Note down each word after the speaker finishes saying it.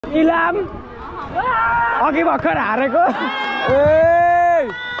इलाम अघि भर्खर हारेको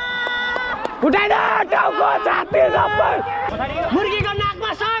उठाइन टाउको छाती सबै मुर्गीको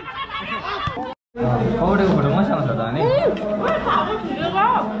नाकमा सट पौडेको फोटो मसँग छ त अनि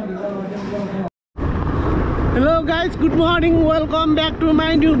hello guys good morning welcome back to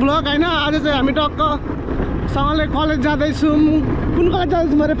my new blog होइन आज चाहिँ हामी टक्क सँगले कलेज जाँदैछौँ कुन कलेज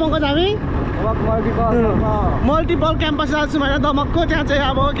जाँदैछौँ अरे पङ्कज हामी मल्टिपल क्याम्पस जाँदैछौँ होइन दमकको त्यहाँ चाहिँ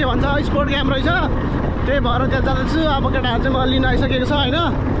अब के भन्छ स्पोर्ट क्याम्प रहेछ त्यही भएर त्यहाँ जाँदैछु अब केटाहरू चाहिँ मलाई लिन आइसकेको छ होइन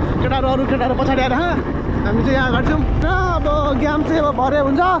केटाहरू अरू केटाहरू पछाडि आएर हामी चाहिँ यहाँ गर्छौँ र अब गेम चाहिँ अब भरे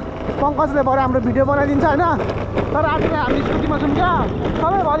हुन्छ पङ्कजले भरे हाम्रो भिडियो बनाइदिन्छ होइन तर आज चाहिँ हामी स्कुटीमा छौँ क्या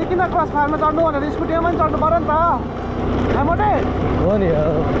सधैँभरि किन क्लास 5मा चढ्नु भनेर स्कुटीमा पनि चढ्नु पऱ्यो नि त मोटे हो नि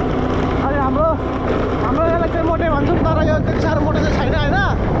अनि हाम्रो यसलाई चाहिँ मोटे भन्छौँ तर यो त्यति साह्रो मोटे चाहिँ छैन होइन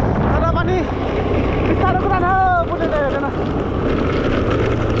तर पनि बिस्तारो कुरा न बुलेटले हेर्दैन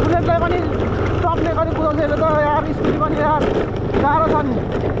बुलेटलाई पनि टप्ने गरी कुदाउँछ यसले त यार स्कुटी पनि यार गाह्रो छ नि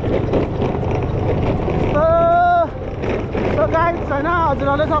गाइज होइन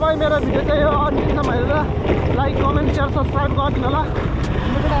हजुरहरूले सबै मेरो भिडियो चाहिँ यो अन्तिमसम्म हेरेर लाइक कमेन्ट सेयर सब्सक्राइब गरिदिनु होला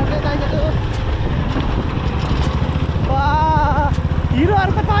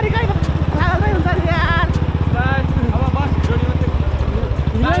हिरोहरूको तरिकै लागलै हुन्छ नि यार अब बस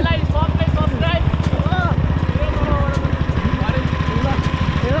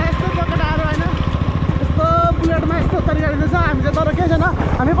यस्तो केटाहरू होइन यस्तो बुलेटमा यस्तो तरिका हिँड्दैछ हामी चाहिँ तर केही छैन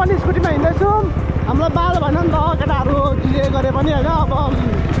हामी पनि स्कुटीमा हिँड्दैछौँ हामीलाई बाल भएन नि त केटाहरू जे गरे पनि होइन अब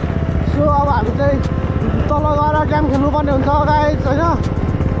सो अब हामी चाहिँ तल गएर गेम खेल्नुपर्ने हुन्छ गाइज होइन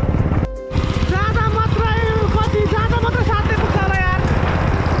जाँदा मात्रै साथै पुग्छ होला यार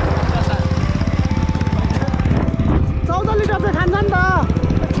 14 लिटर चाहिँ खान्छ नि त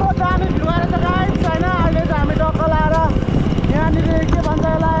यस्तो दामी भ्यू आएर त गाइज होइन अहिले चाहिँ हामी टक्क लाएर यहाँनिर के भन्छ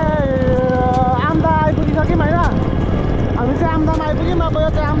यसलाई आम्दा आइपुगिसक्यौँ होइन हामी चाहिँ आम्दामा आइपुग्यौँ अब यो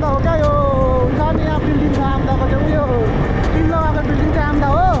चाहिँ आम्दा हो क्या यो हुन्छ नि यहाँ बिल्डिङ छ आम्दाको चाहिँ उयो टिन लगाएको बिल्डिङ चाहिँ आम्दा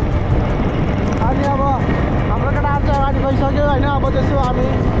हो अनि अब हाम्रो केटाहरू चाहिँ अगाडि गइसक्यो होइन अब त्यसो हामी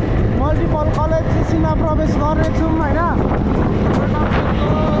मल्टिपल कलेज सिसीमा प्रवेश गर्नेछौँ होइन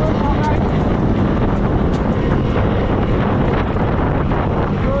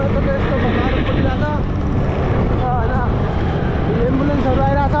यस्तो भएर पुगिरहेछ होइन एम्बुलेन्सहरू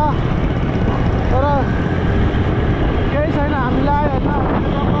आइरहेछ तर केही छैन हामीलाई होइन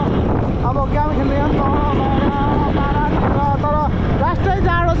अब गेम खेल्ने तर लास्टै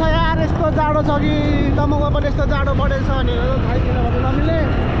जाडो छ यार यस्तो जाडो छ कि दमकमा पनि यस्तो जाडो बढेको छ भनेर थाहै किन भन्नु नमिल्ने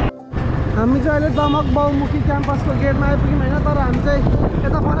हामी चाहिँ अहिले दमक बहुमुखी क्याम्पसको गेटमा आइपुग्यौँ होइन तर हामी चाहिँ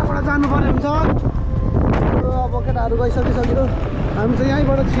यता परबाट जानुपर्ने हुन्छ अब केटाहरू गइसकिसक्यो हामी चाहिँ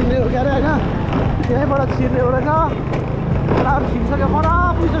यहीँबाट छिर्ने हो क्या अरे होइन यहीँबाट छिर्ने हो रहेछ केटाहरू छिरिसक्यो पर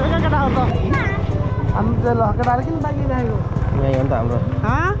पुगिसक्यो क्या केटाहरू त हामी चाहिँ ल केटाहरू किन बाँकी राखेको यहीँ हो नि त हाम्रो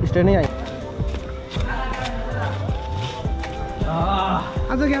स्ट्यान्ड नै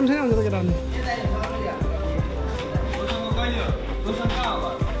आज गेम छैन हुन्छ त केटाहरूले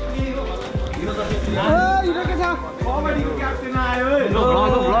हिरो के छ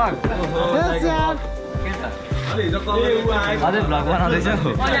अझै भ्लग बनाउँदैछ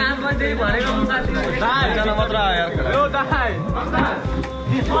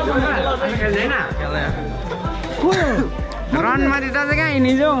रनमा त चाहिँ कहाँ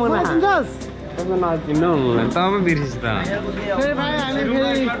हिँडिन्छ हौ मलाई नचिन्नु त बिर्सिस् त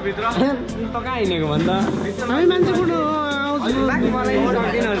कहाँ हिँडेको भन्दा हामी मान्छे बुढो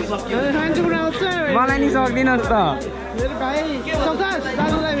मलाई नि सक्दिनस् त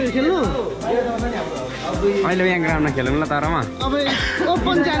खेल्नु अहिले यहाँ ग्राउन्डमा खेलौँ ल तरमा अब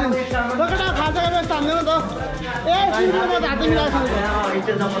ओपन च्यालेन्ज खाजा तान्दैन त ए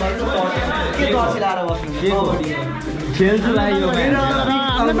खेल्छु लाग्यो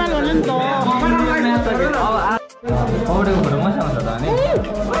पौडेको फोटो मसँग छ त अनि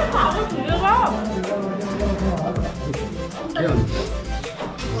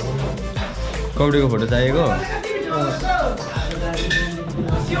कौडीको फोटो चाहिएको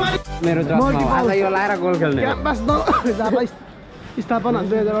मेरो जसमा आज यो लाएर गोल खेल्ने स्थापना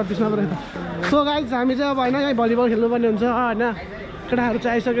 2038मा रहेछ सो गाइज हामी चाहिँ अब होइन यहीँ भलिबल खेल्नुपर्ने हुन्छ होइन केटाहरू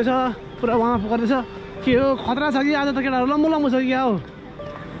चाहिँ आइसकेको छ पुरा वार्म अप गर्दैछ के हो खतरा छ कि आज त केटाहरू लम्बु लम्बु छ कि क्या हो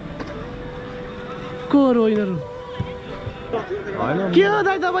को हो यिनीहरू के हो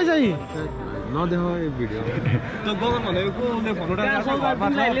दाइ तपाईँ चाहिँ नदेख भिडियो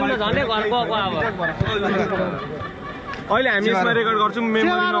अहिले हामी यसमा रेकर्ड गर्छौँ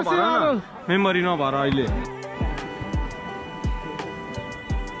मेमोरी नभएर अहिले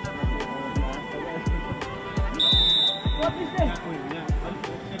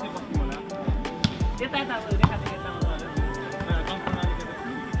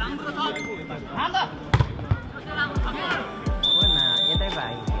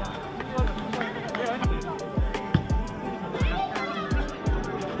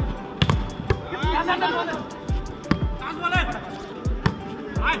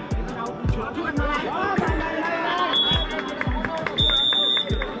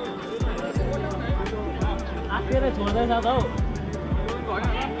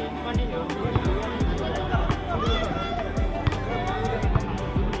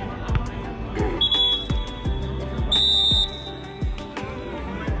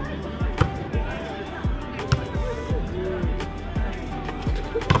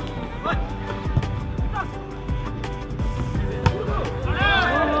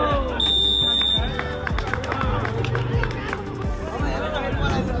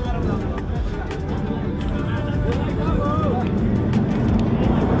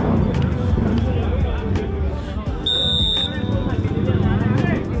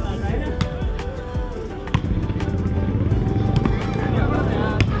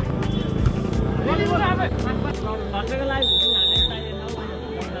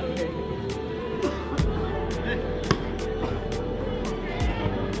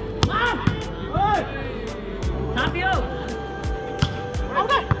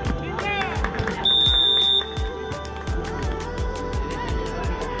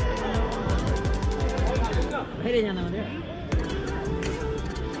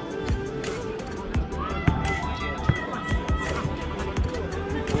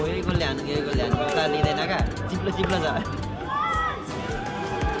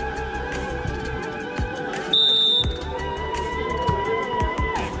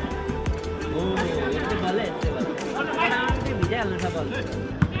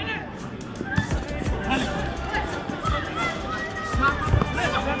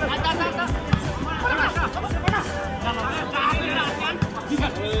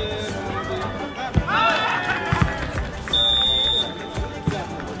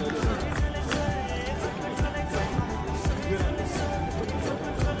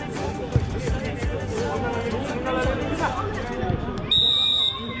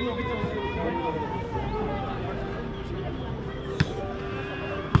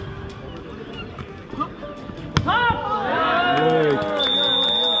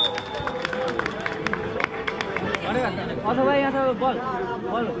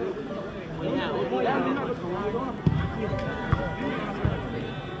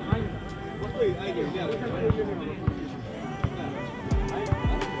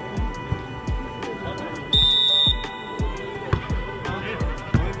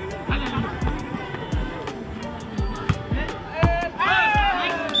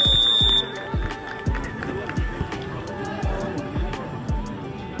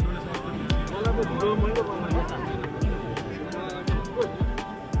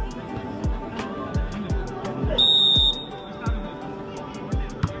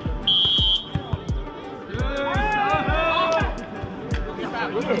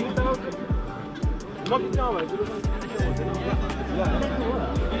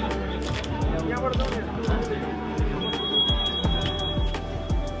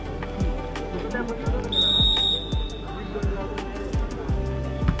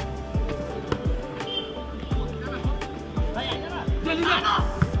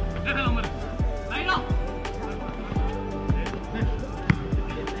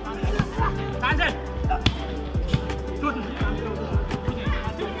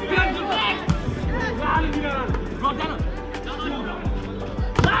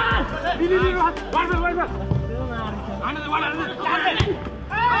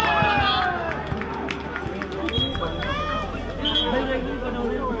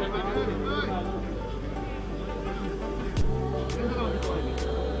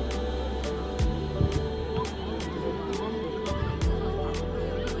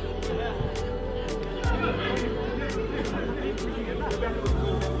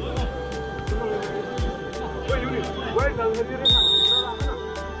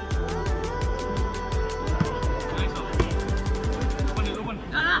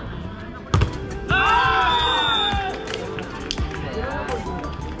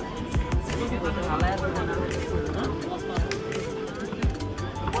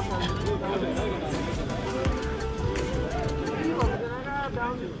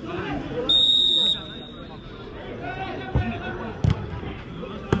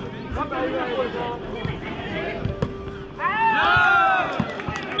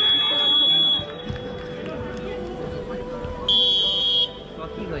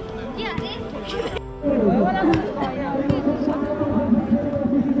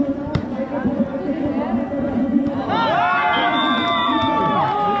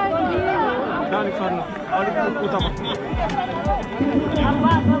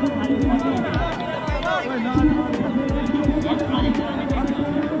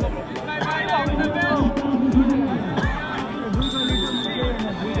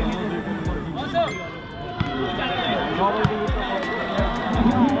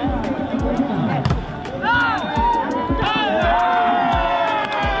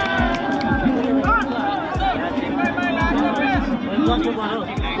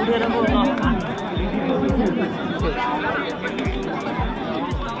उठेर पो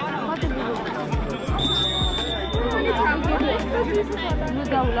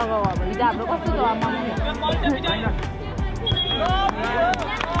लगाऊ अब हिजो हाम्रो कस्तो छ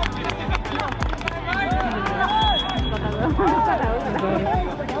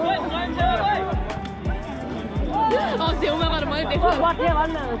छेउमा गएर मैले देखेँ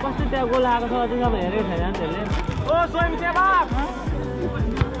कस्तो त्यहाँ गोल आएको छ अझैसम्म हेरेको छैन त्यसले ओ स्वयंसेवक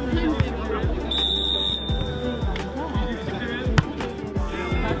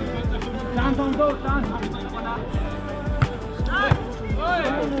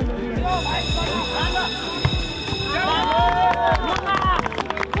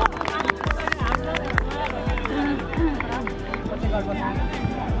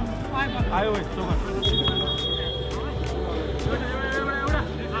आयो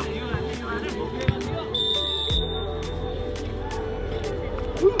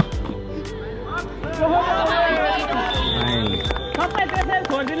सबै त्यसै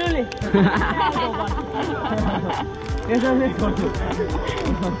छोडिदिनु नि यसरी छोड्छु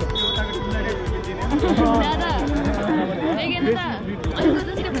दादा हेगेन त अनि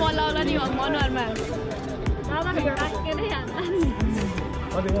जसरी पलाउला नि मनहरमा दादा काटकेरै हान्छ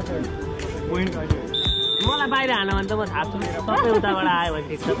मलाई बाहिर हाल्नु भने त म थाप्छु सबै उताबाट आयो भने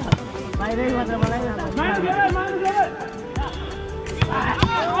ठिक छ बाहिरै मात्र मलाई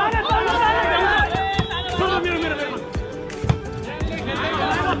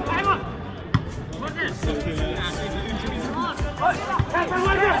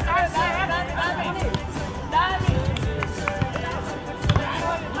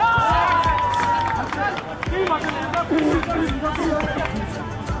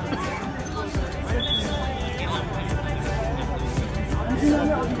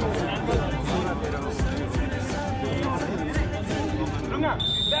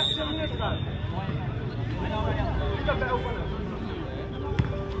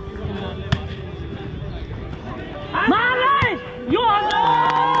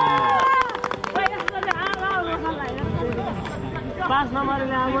पास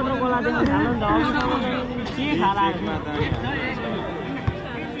नम्बरले आउनु गोला देख्न थाल्नु नि त के खाला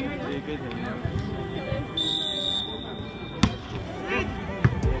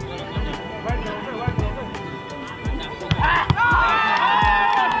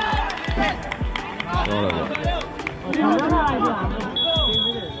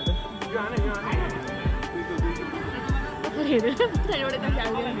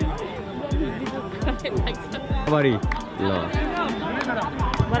बराबरी ल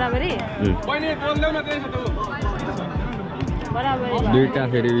बराबरी बराबरी दुईटा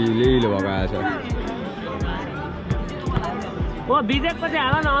फेरि लिलो भएको आएछ ओ बिजेकको चाहिँ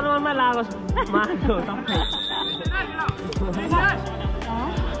हाल न अनुहारमा लागोस् मार्छौ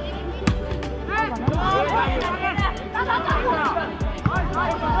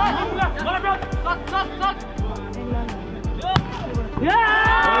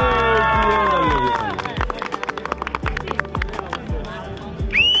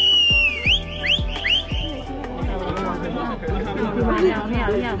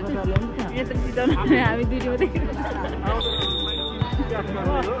हामी दुईजना देखेको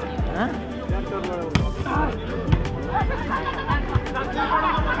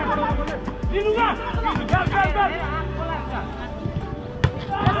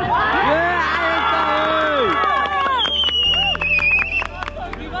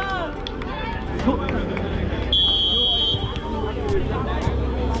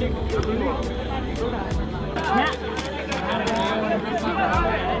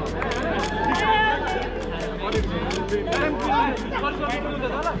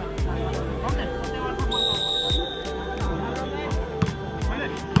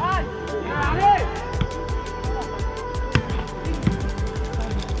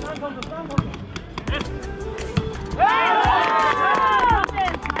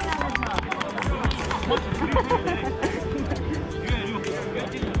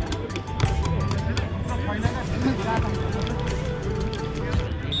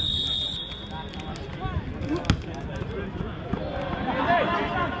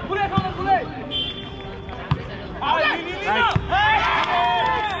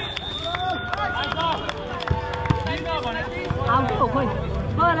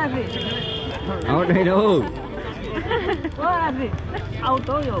आउट होइन हौ आउट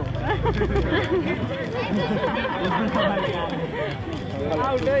हो यो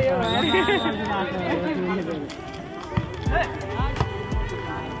आउट हो यो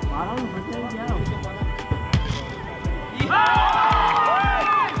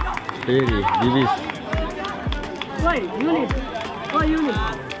फेरि 20 ओइ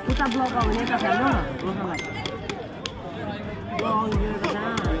युनिट उता ब्लक हो भने यता खेल्नु न रोसनलाई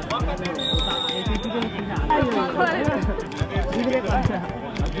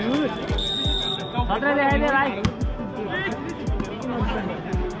खतरा देखाइदिए भाइ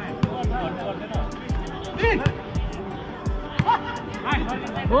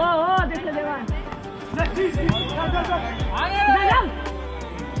हो त्यस्तो देवा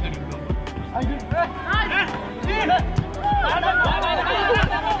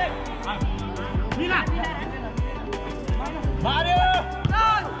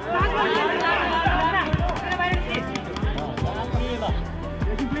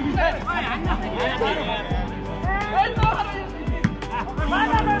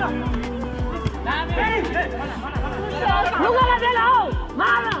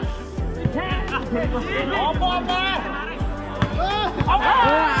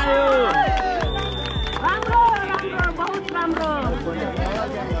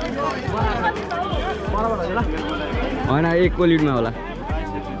होइन एकको लिडमा होला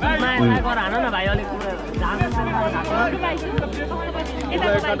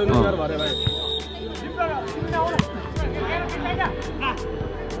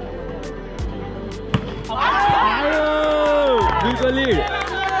दुईको लिड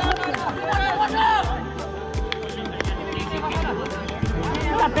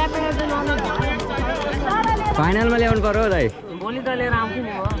फाइनलमा ल्याउनु पर्यो दाइ भोलि त लिएर आउँछु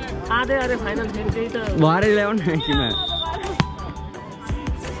नि म आधै अरे फाइनल फेरि त्यही त भरे ल्याउनु न किन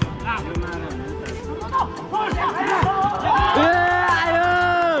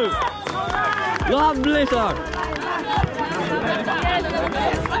लभली सट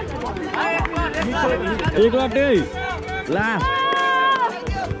एकवटै लास्ट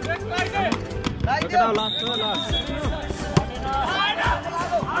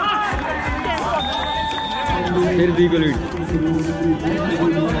फेरि दुईको लिड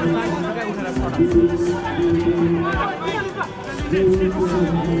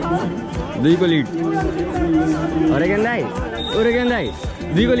दुईको लिड हरेकेन दाइ ओरेकेन दाइ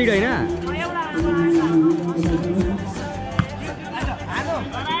दुईको लिड होइन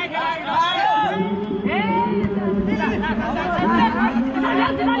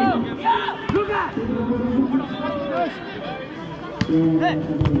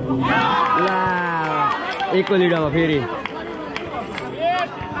एकको लिड अब फेरि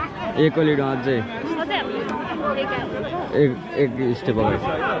एकको लिड अझै एक स्टेप अगाडि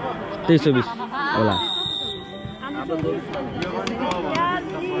 2320 होला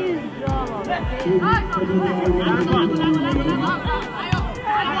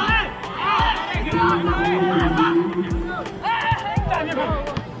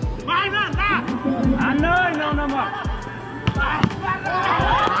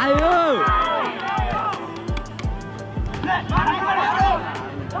आयो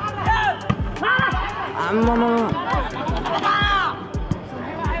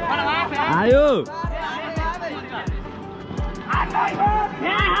आयो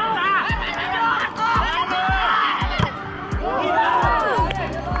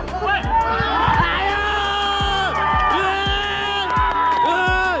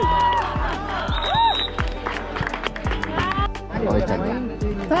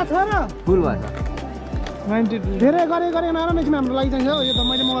फुल भएछ 92 धेरै गरे नराम्रो म्याचमा हाम्रो लागि चाहिन्छ यो त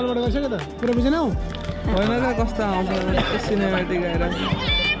मैले मोबाइलबाट गरिसकेँ त पुरा बुझेन हौ होइन त कस्तो आउँछ सिनेमेटिक आएर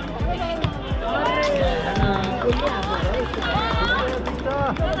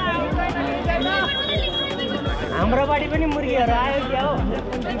हाम्रो बाडी पनि मुर्गीहरू आयो क्या हो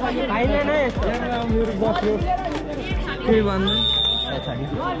खाइँदैन यस्तो केही भन्नु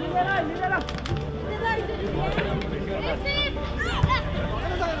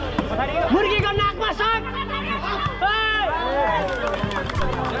मुर्गीको नाकमा सक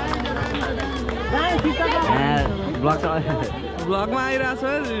ब्लगमा आइरहेछ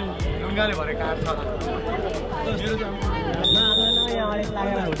ढुङ्गाले भरे कार छ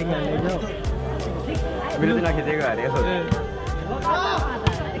मेरो चाहिँ नखिचेको अरे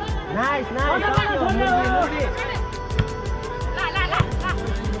नाइस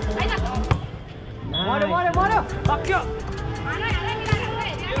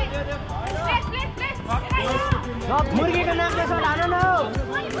मुर्गीको नाम त्यसो लानु न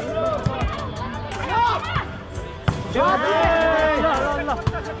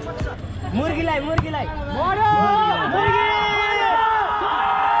मुर्गीलाई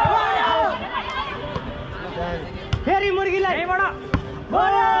फेरि मुर्गीलाई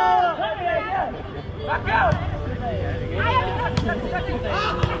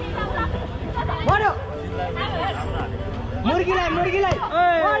मुर्गीलाई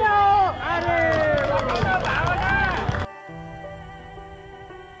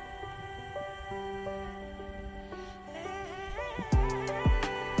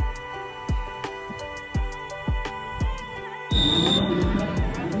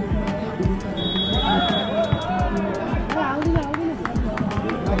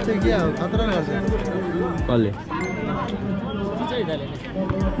कसले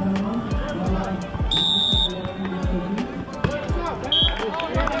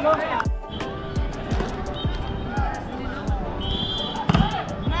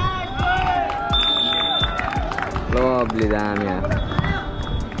lovely damn yeah.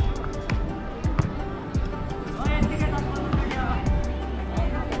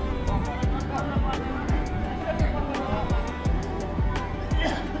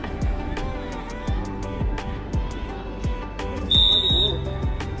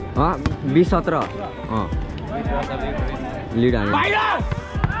 हाँ 20-17 हाँ लीड आने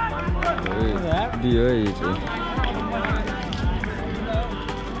दियो ये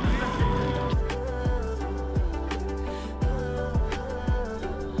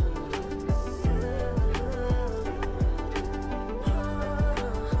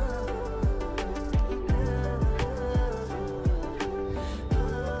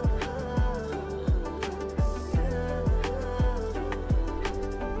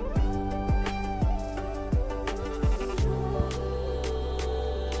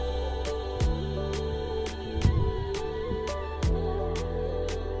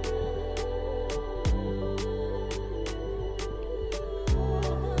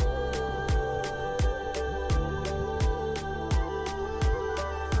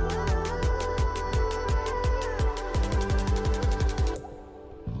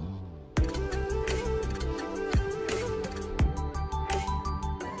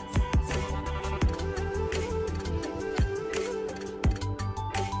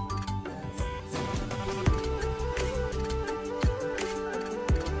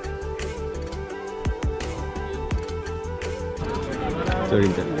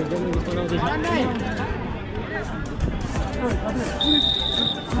छोडिन्छ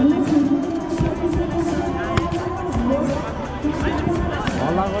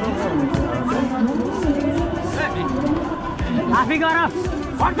आफै गर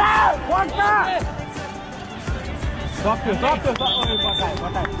पट्टा पट्टा सक्यो सक्यो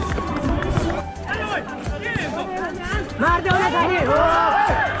मार्दै होला गाडी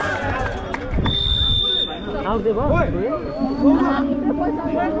आउँदै भयो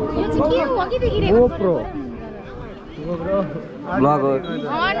GoPro ब्लग हो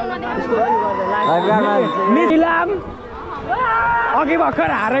मिलाम अघि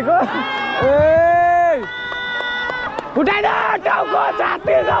भर्खर हारेको उठाइन टाउको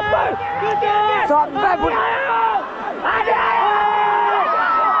छाती सबै सबै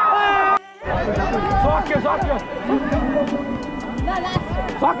सक्यो सक्यो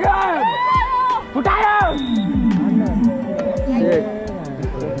सक्यो फुटायो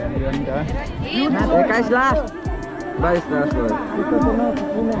 21 लास्ट 22 लास्ट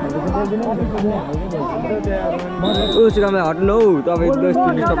भयो सिकामलाई हट्नु हौ तपाईँ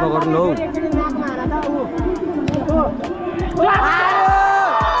डिस्टर्ब नगर्नु हौ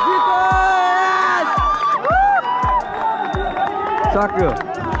सक्यो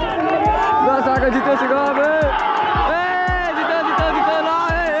ल सक्यो जित्यो सिकाम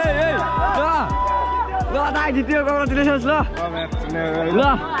जित्यो कङ्ग्रेचुलेसन्स ल ल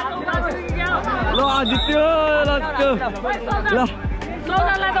ल जित्यो ल ल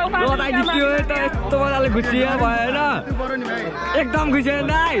ल दाइ जित्यो यस्तो मजाले खुसिया भयो होइन एकदम खुसी होइन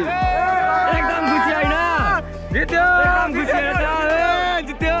दाइ एकदम खुसी होइन जित्यो एकदम खुसी होइन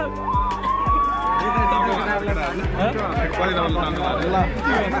जित्यो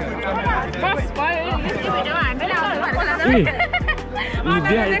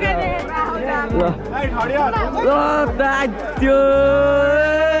जित्यो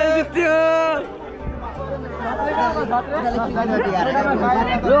जित्यो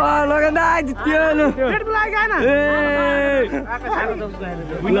लगन दाइ जित्यो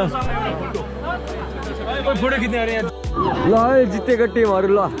फोटो खिच्ने अरे ल जितेको टिमहरू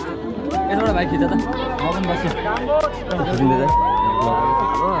ल यसबाट भाइ खिच त म पनि बस्छु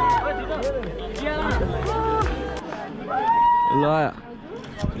ल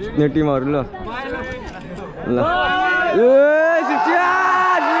जित्ने टिमहरू ल ल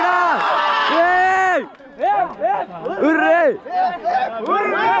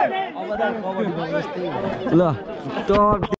ल